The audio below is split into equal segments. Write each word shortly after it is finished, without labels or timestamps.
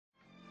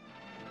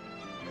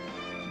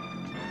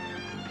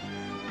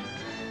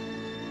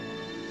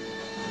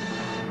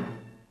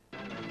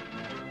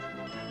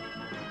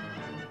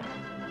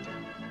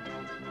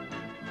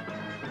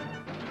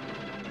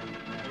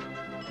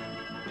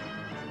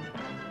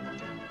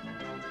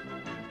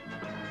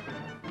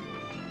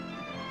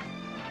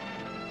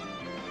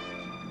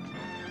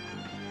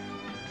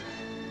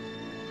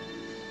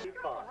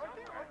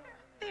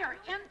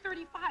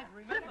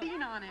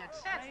on it.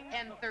 That's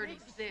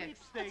N36.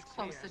 That's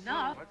close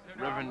enough.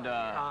 Reverend,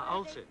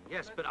 Olson,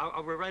 yes, but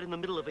we're right in the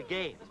middle of a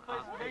game.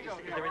 Is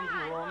there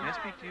anything wrong? Can I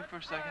speak to you for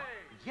a second?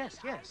 Yes,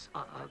 yes.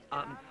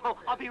 Oh,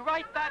 I'll be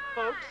right back,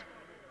 folks.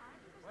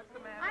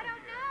 I don't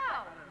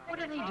know. What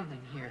are they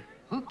doing here?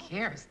 Who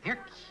cares?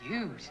 They're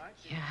cute.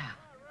 Yeah.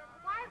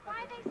 Why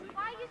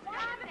are you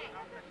stopping?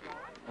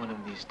 One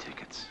of these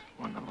tickets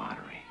won the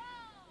lottery.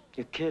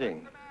 You're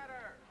kidding.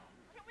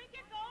 Can we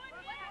get going?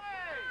 Come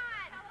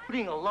on.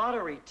 Putting a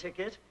lottery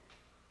ticket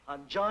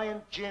on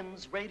Giant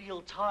Jim's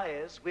radial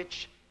tires,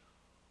 which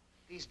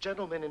these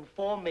gentlemen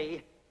inform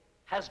me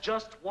has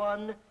just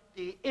won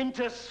the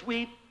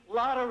Intersweep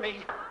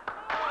lottery.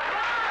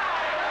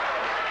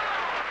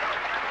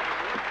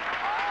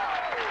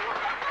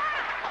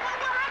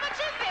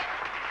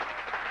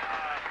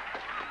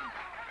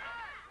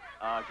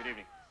 Good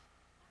evening.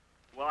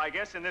 Well, I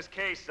guess in this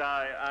case,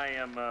 I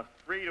am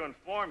free to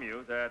inform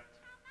you that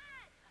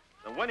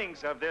the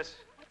winnings of this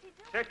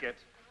ticket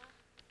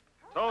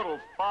total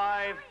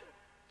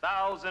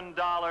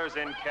 $5,000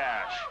 in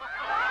cash.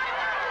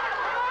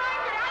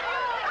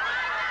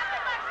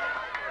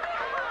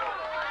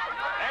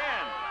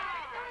 And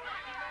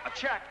a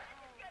check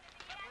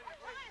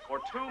for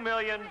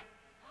 $2,445,000.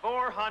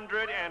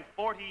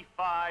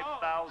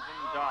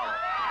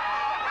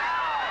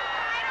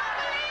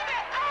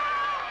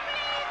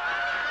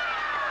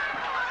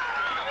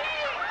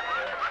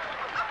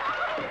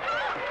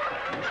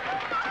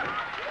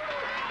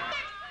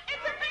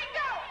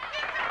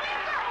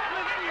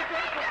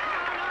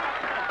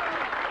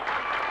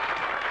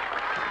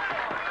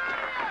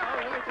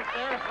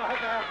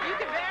 You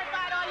can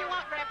verify it all you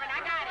want, Reverend. I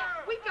got it.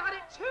 We got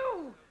it,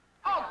 too.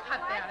 Oh,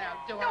 cut that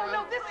out, Dora.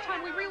 No, this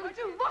time we really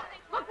do.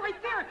 Look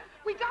right there.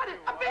 We got it.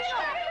 A bingo.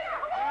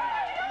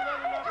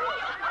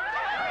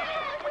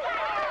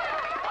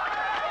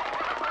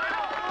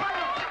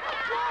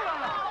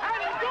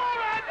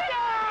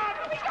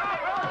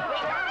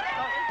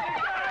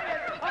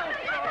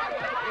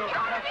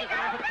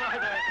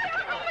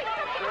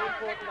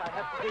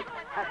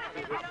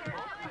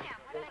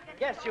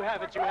 Yes, you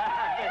have it, you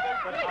have it.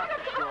 But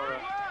Dora,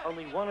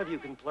 only one of you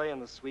can play in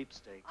the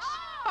sweepstakes.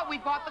 But we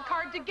bought the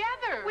card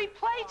together. We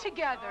play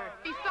together.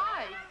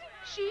 Besides,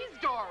 she's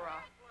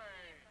Dora.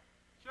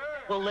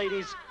 Well,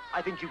 ladies,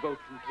 I think you both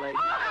can play.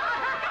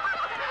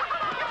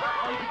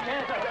 Play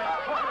together.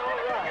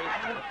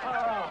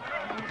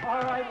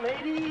 All right,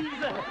 ladies.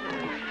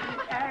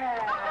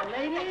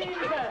 Ladies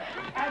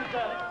and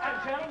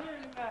gentlemen,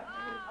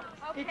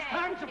 it's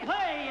time to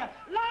play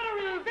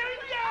Lottery Bingo!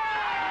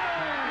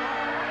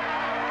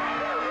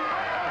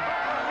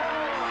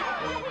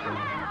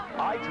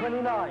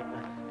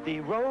 I-29, the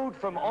road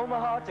from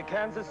Omaha to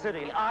Kansas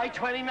City.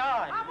 I-29.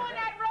 I'm on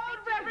that road,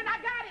 Reverend. I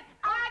got it.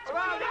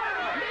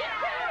 I-29.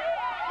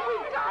 We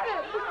got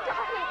it.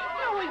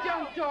 No, we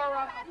don't,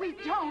 Dora. We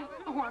don't.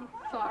 Oh, I'm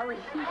sorry.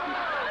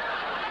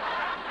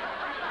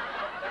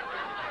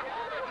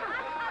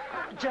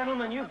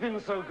 Gentlemen, you've been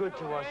so good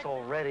to us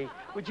already.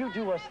 Would you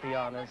do us the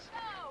honors?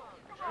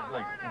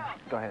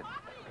 Go ahead.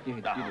 You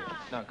do.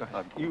 No, go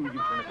ahead. You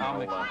turn it. I'll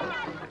mix it.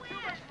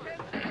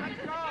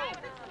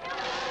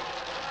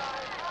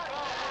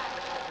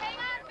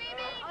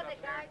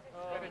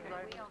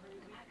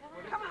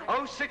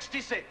 Oh,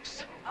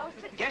 66.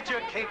 Get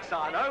your kicks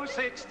on. Oh,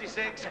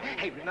 66.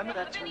 Hey, remember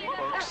that tune,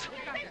 folks? Oh,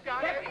 it's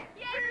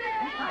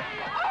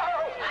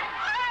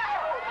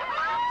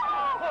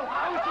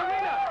a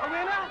winner. A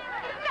winner?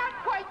 Not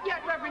quite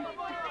yet, Reverend.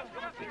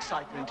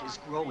 Excitement is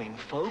growing,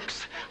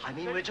 folks. I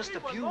mean, we're just a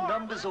few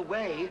numbers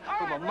away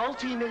from a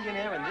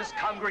multi-millionaire in this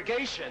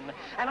congregation,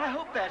 and I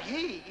hope that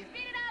he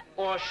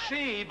or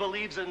she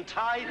believes in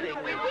tithing.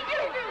 We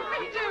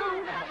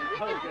do.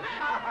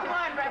 Come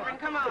on, Reverend,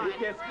 come on.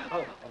 Yes.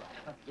 Oh,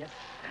 yes.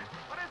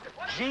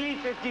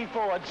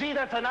 G54. G,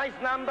 that's a nice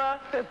number.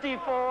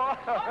 54. Oh,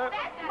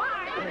 that's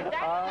mine. That's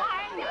mine. I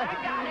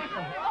got it.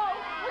 Oh,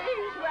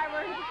 please,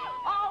 Reverend.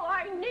 All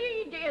I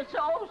need is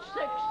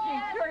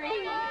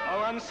 063.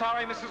 Oh, I'm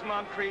sorry, Mrs.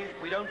 Moncrief.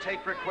 We don't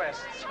take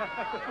requests.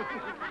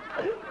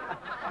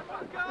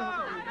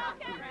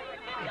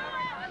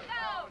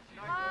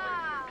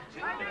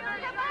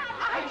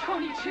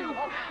 I-22.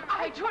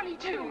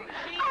 I-22.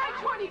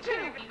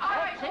 I-22.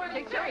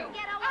 I-23.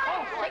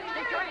 Oh,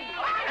 63.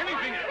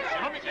 Anything else?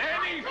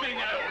 Anything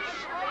else?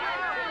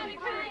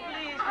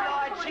 Please,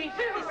 Lord,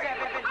 G57.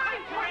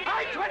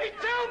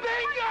 I-22,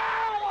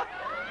 bingo!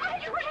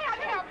 You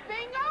can't have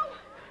bingo.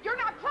 You're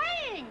not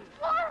playing.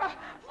 Flora,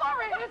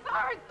 it's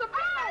ours. The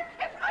bingo.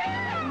 It's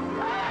bingo.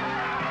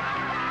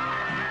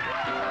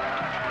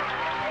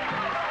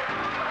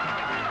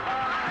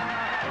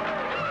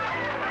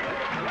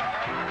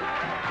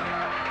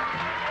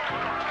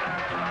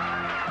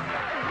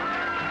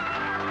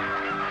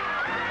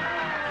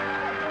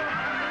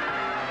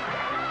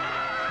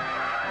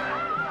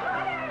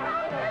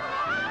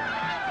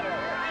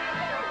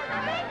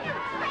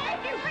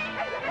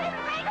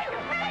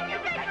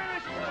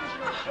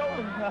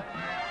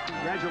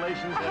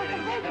 Congratulations,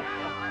 ladies.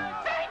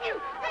 Thank you.